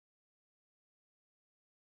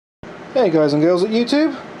Hey guys and girls at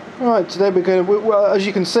YouTube. Right, today we're going to, well, as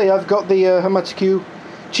you can see, I've got the Hamatiki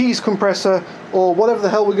cheese compressor, or whatever the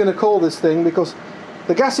hell we're going to call this thing, because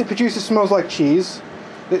the gas it produces smells like cheese.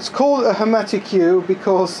 It's called a Hamatiki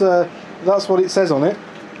because that's what it says on it.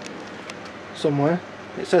 Somewhere.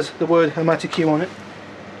 It says the word Hamatiki on it.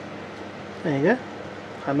 There you go.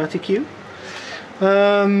 Hamatiki.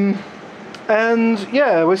 And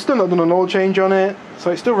yeah, we're still not done an oil change on it,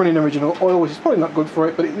 so it's still running original oil, which is probably not good for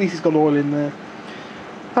it, but at least it's got oil in there.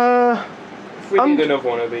 If we need another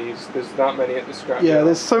one of these, there's that many at the scrap. Yeah,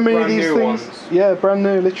 there's so many of these things. Ones. Yeah, brand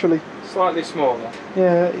new, literally. Slightly smaller.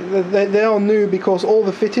 Yeah, they are new because all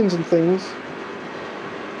the fittings and things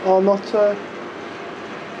are not. Oh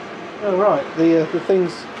right, the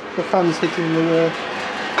things, the fans hitting the.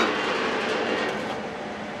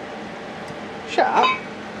 Shut up.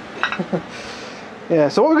 Yeah,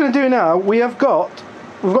 so what we're going to do now, we've got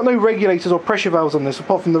no regulators or pressure valves on this,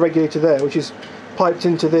 apart from the regulator there, which is piped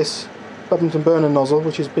into this babington burner nozzle,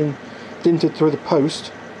 which has been dinted through the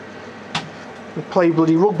post. We play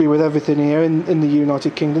bloody rugby with everything here in the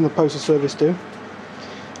United Kingdom, the postal service do.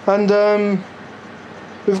 And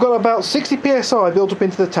we've got about 60 psi built up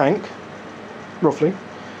into the tank, roughly.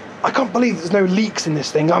 I can't believe there's no leaks in this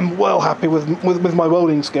thing. I'm well happy with my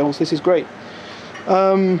welding skills. This is great.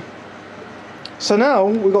 So now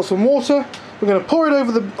we've got some water. We're going to pour it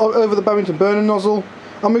over the babington burner nozzle,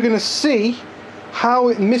 and we're going to see how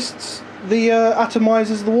it mists the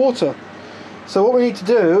atomizes the water. So what we need to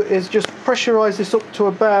do is just pressurize this up to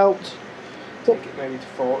about, take it maybe to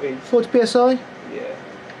 40 psi. Yeah,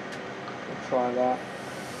 we'll try that.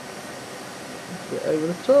 Put it over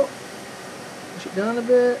the top. Push it down a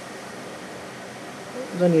bit.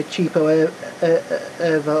 It's only a cheapo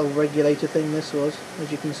air valve regulator thing, this was. As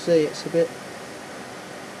you can see, it's a bit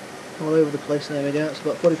all over the place. There we go, it's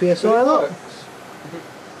about 40 psi. Look.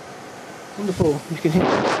 Wonderful, you can hear it.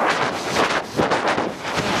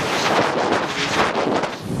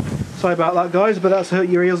 Sorry about that guys, but that's hurt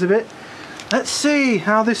your ears a bit. Let's see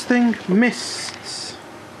how this thing mists.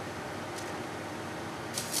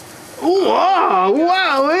 Ooh, wow,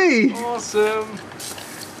 wowee! Awesome!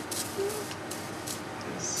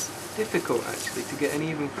 Difficult actually to get an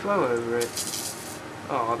even flow over it.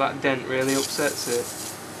 Oh, that dent really upsets it.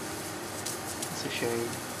 It's a shame.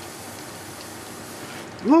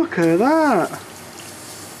 Look at that!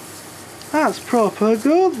 That's proper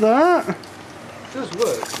good, that! It does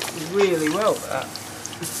work really well, that.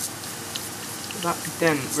 That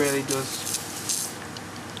dent really does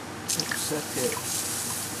upset it.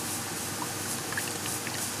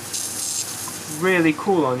 It's really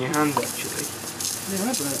cool on your hand actually. Yeah,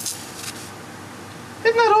 I bet.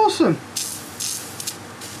 Isn't that awesome?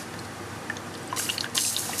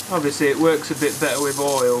 Obviously it works a bit better with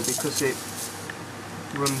oil because it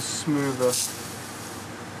runs smoother.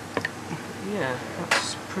 Yeah,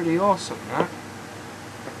 that's pretty awesome, that.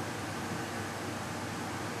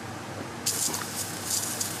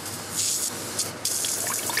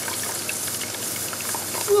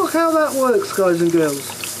 Look how that works, guys and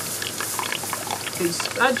girls.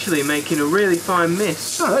 It's actually making a really fine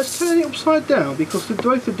mist. Oh, let's turn it upside down because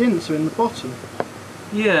both the dints are in the bottom.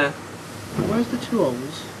 Yeah. Where's the two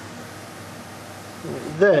holes?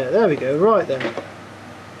 There we go, right there.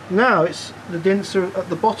 Now it's the dints are at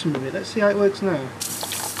the bottom of it. Let's see how it works now.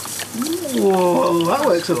 Whoa, that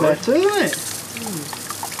works a bit better, doesn't it?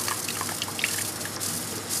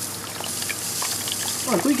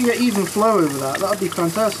 Oh, if we could get even flow over that, that'd be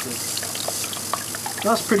fantastic.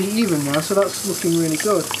 That's pretty even now, so that's looking really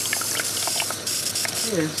good.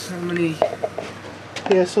 Yes, how many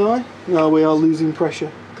PSI? No, we are losing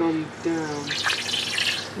pressure. gone down?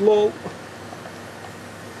 Lol.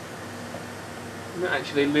 I'm not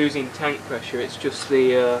actually losing tank pressure, it's just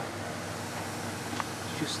the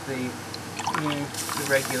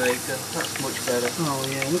regulator. That's much better. Oh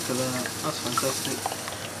yeah, look at that. That's fantastic.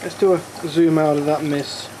 Let's do a zoom out of that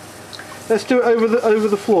mist. Let's do it over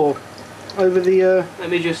the floor. Over the Let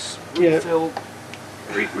me just refill.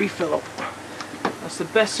 Yeah. Refill up. That's the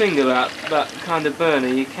best thing about that kind of burner.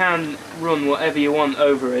 You can run whatever you want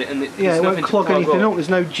over it, and it won't clog anything up. There's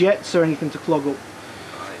no jets or anything to clog up.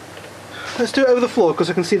 Right. Let's do it over the floor because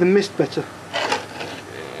I can see the mist better.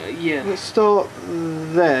 Yeah. Let's start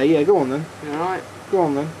there. Yeah, go on then. Alright. Go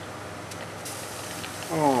on then.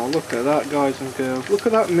 Oh, look at that, guys and girls. Look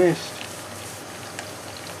at that mist.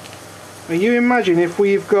 Now you imagine if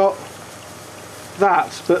we've got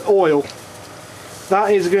that, but oil.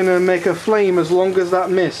 That is going to make a flame as long as that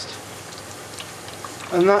mist.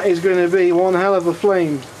 And that is going to be one hell of a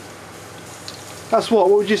flame. That's what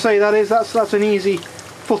would you say that is? That's an easy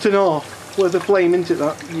 1.5 foot. worth of flame, isn't it,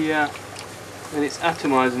 that? Yeah. And it's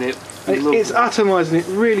atomising it. It's atomising it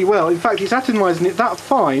really well. In fact, it's atomising it that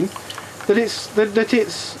fine that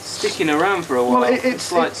it's sticking around for a while. Well,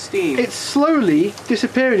 it's like steam. It's slowly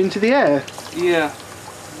disappearing into the air. Yeah,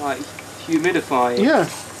 like humidifying. Yeah.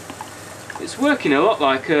 It's working a lot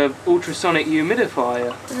like a ultrasonic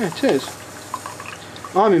humidifier. Yeah, it is.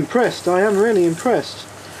 I'm impressed. I am really impressed.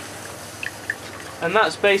 And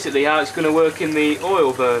that's basically how it's going to work in the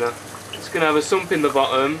oil burner. It's going to have a sump in the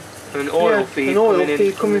bottom and oil feed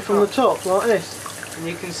coming from the top like this. And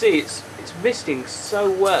you can see it's misting so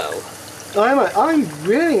well. I'm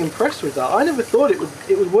really impressed with that. I never thought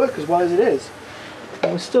it would work as well as it is.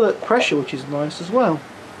 And we're still at pressure, which is nice as well.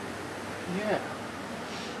 Yeah.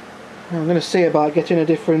 I'm going to see about getting a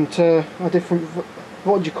different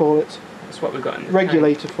what do you call it? That's what we've got in the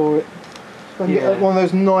regulator tank. For it. Get one of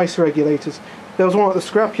those nice regulators. There was one at the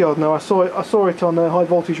scrapyard. Now I saw it on High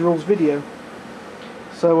Voltage Rules video.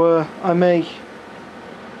 So I may,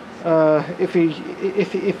 if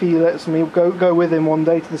he lets me, go with him one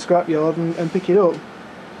day to the scrapyard and pick it up.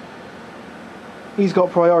 He's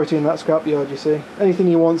got priority in that scrapyard, you see. Anything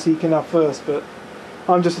he wants, he can have first. But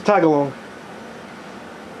I'm just a tag along.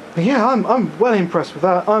 But yeah, I'm well impressed with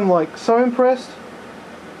that. I'm like so impressed.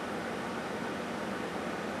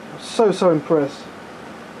 So impressed.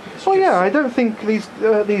 Oh yeah, I don't think these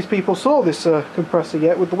people saw this compressor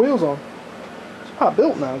yet with the wheels on. It's part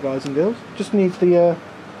built now, guys and girls. Just needs the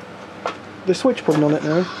switch putting on it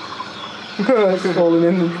now. It's falling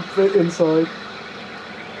inside.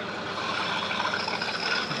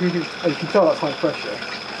 Oh, you can tell that's high pressure.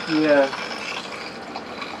 Yeah.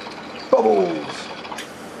 Bubbles.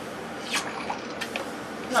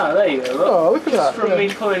 Oh, there you go. Look. Oh, look at that. Just from me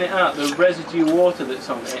pulling it out, the residue water that's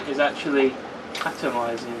on it is actually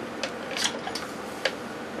atomising.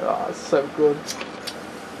 Oh, that's so good.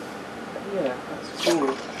 Yeah, that's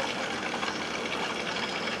cool.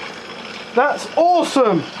 That's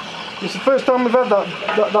awesome! It's the first time we've had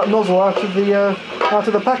that nozzle out of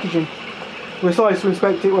the packaging. We decided to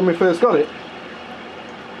inspect it when we first got it,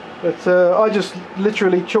 but I just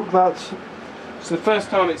literally chucked that. It's the first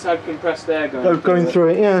time it's had compressed air going through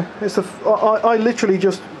it. Yeah, I literally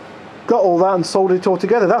just got all that and soldered it all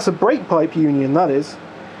together. That's a brake pipe union, that is.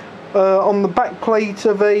 On the back plate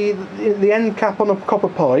of the end cap on a copper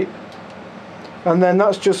pipe, and then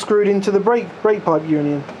that's just screwed into the brake pipe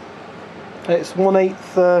union. It's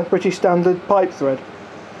 1/8 British Standard pipe thread.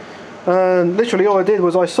 And literally all I did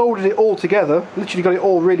was I soldered it all together, literally got it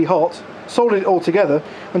all really hot, soldered it all together,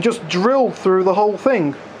 and just drilled through the whole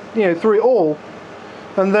thing, through it all.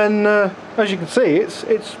 And then, as you can see, it's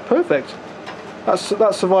perfect.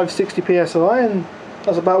 That's survived 60 psi, and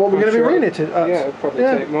that's about what we're going to be running it at. Yeah, it'll probably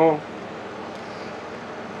take more.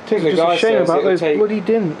 It's just a shame about those bloody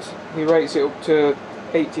dints. He rates it up to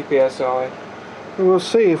 80 psi. We'll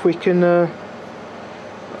see if we can. I'm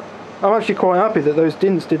actually quite happy that those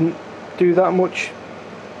dints didn't do that much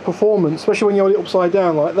performance, especially when you hold it upside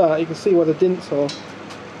down like that. You can see where the dints are.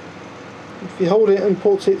 If you hold it and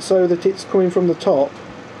put it so that it's coming from the top,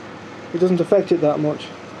 it doesn't affect it that much.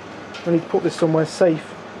 I need to put this somewhere safe.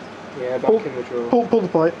 Yeah, back in the drawer. Pull the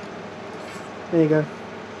pipe. There you go.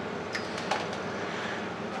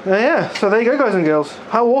 Yeah, so there you go, guys and girls.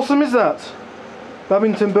 How awesome is that?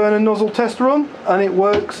 Babington burner nozzle test run, and it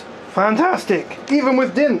works fantastic, even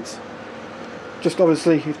with dints. Just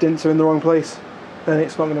obviously, if dints are in the wrong place, then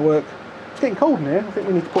it's not going to work. It's getting cold in here. I think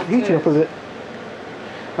we need to put the heating up a bit.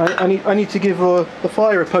 I need to give the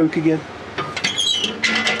fire a poke again.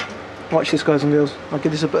 Watch this, guys and girls. I'll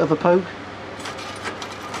give this a bit of a poke.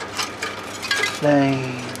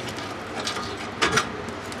 Flame.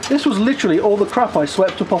 This was literally all the crap I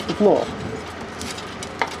swept up off the floor.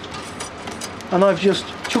 And I've just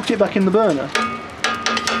chucked it back in the burner.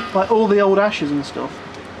 Like all the old ashes and stuff.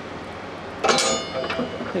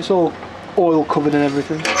 It's all oil covered and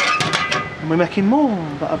everything. And we're making more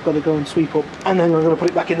that I've got to go and sweep up. And then we're going to put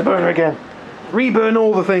it back in the burner again. Reburn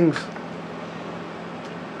all the things.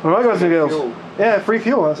 Alright, guys and girls. Fuel. Yeah, free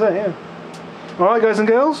fuel, that's it, yeah. Alright, guys and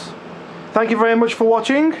girls. Thank you very much for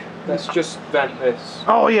watching. Let's just vent this.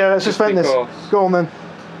 Oh yeah, let's just vent this. Go on then.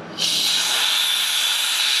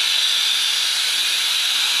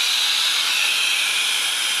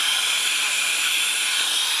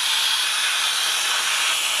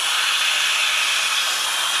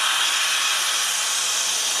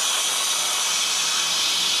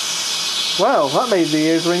 Wow, that made the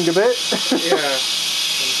ears ring a bit. Yeah,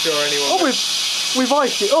 I'm sure anyone... Oh, we've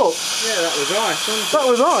iced it up. Yeah, that was ice, wasn't it? That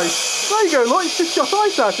was ice. There you go, look, it's just shot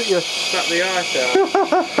ice out at you. Spat the ice out.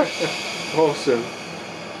 Awesome.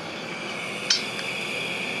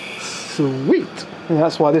 Sweet. And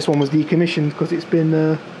that's why this one was decommissioned, because it's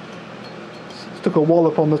been took a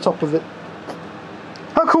wallop on the top of it.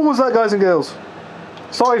 How cool was that, guys and girls?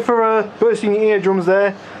 Sorry for bursting your eardrums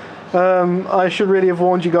there. I should really have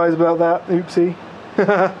warned you guys about that. Oopsie.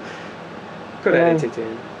 Could edit it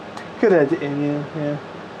in. Could edit in, yeah.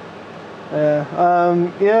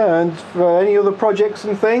 Yeah, and for any other projects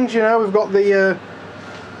and things, you know, we've got the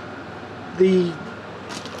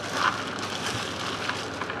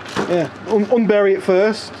unbury it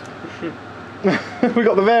first. We've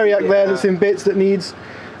got the variac there that's in bits that needs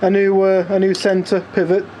a new centre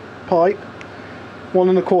pivot pipe, 1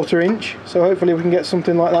 1/4 inch. So hopefully we can get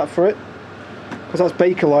something like that for it, because that's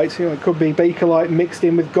Bakelite. You know, it could be Bakelite mixed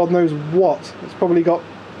in with God knows what. It's probably got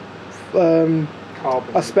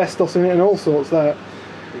asbestos in it and all sorts. That.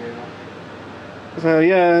 So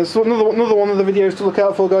yeah, so another one of the videos to look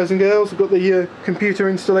out for, guys and girls. We've got the computer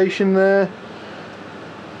installation there.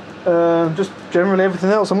 Just generally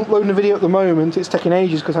everything else. I'm uploading a video at the moment. It's taking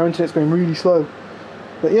ages because our internet's going really slow.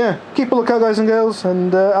 But yeah, keep a lookout, guys and girls,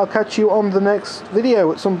 and I'll catch you on the next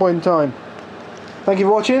video at some point in time. Thank you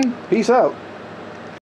for watching. Peace out.